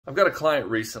I've got a client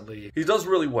recently. He does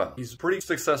really well. He's a pretty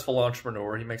successful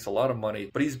entrepreneur. He makes a lot of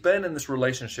money, but he's been in this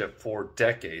relationship for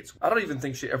decades. I don't even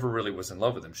think she ever really was in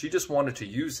love with him. She just wanted to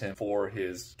use him for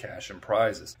his cash and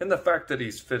prizes. And the fact that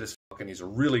he's fit as fuck and he's a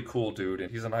really cool dude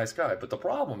and he's a nice guy. But the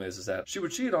problem is that she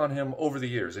would cheat on him over the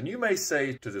years. And you may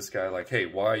say to this guy like, hey,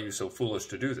 why are you so foolish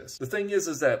to do this? The thing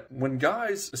is that when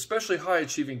guys, especially high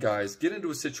achieving guys, get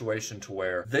into a situation to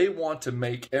where they want to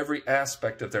make every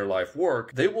aspect of their life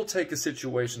work, they will take a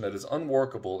situation that is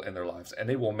unworkable in their lives and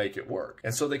they will make it work.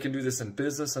 And so they can do this in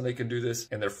business, and they can do this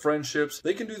in their friendships,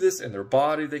 they can do this in their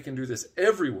body, they can do this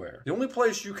everywhere. The only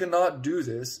place you cannot do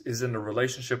this is in a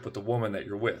relationship with the woman that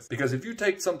you're with. Because if you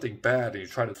take something bad and you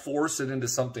try to force it into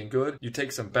something good, you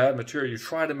take some bad material, you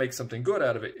try to make something good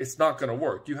out of it, it's not going to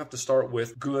work. You have to start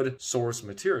with good source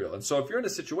material. And so if you're in a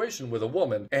situation with a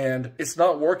woman and it's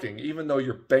not working, even though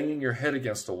you're banging your head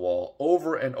against a wall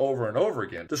over and over and over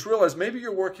again, just realize maybe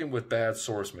you're working with bad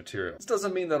source material. This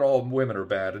doesn't mean that all women are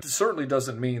bad. It certainly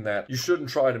doesn't mean that you shouldn't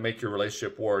try to make your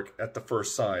relationship work at the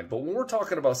first sign. But when we're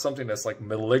talking about something that's like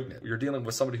malignant, you're dealing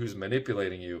with somebody who's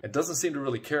manipulating you and doesn't seem to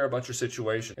really care about your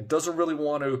situation and doesn't really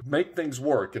want to make things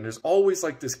work. And there's always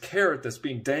like this carrot that's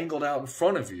being dangled out in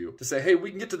front of you to say, hey,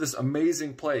 we can get to this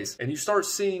amazing place. And you start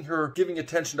seeing her giving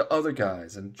attention to other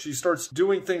guys and she starts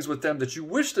doing things with them that you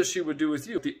wish that she would do with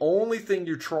you. The only thing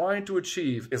you're trying to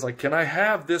achieve is like, can I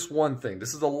have this one thing?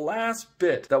 This is the last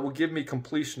bit that will give me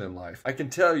completion in life. I can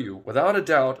tell you without a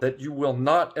doubt that you will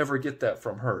not ever get that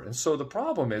from her. And so the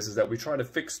problem is that we try to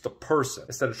fix the person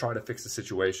instead of trying to fix the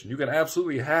situation. You can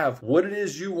absolutely have what it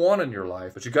is you want in your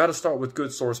life, but you got to start with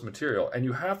good source material. And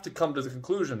you have to come to the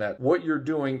conclusion that what you're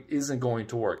doing isn't going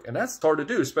to work. And that's hard to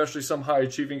do, especially some high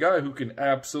achieving guy who can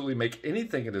absolutely make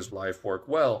anything in his life work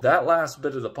well. That last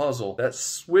bit of the puzzle, that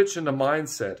switch into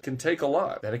mindset, can take a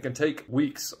lot, and it can take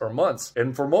weeks or months.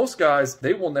 And for most guys,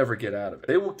 they will never get out of it.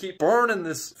 They will keep burning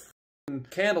this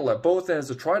candle at both ends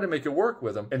to try to make it work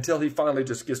with him until he finally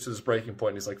just gets to this breaking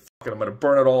point and he's like, fuck it, I'm going to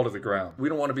burn it all to the ground. We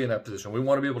don't want to be in that position. We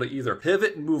want to be able to either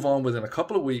pivot and move on within a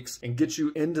couple of weeks and get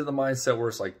you into the mindset where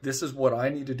it's like, this is what I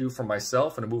need to do for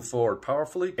myself and to move forward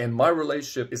powerfully. And my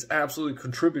relationship is absolutely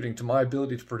contributing to my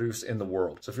ability to produce in the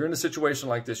world. So if you're in a situation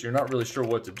like this, you're not really sure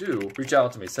what to do, reach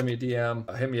out to me, send me a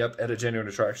DM, hit me up at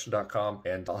genuineattraction.com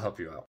and I'll help you out.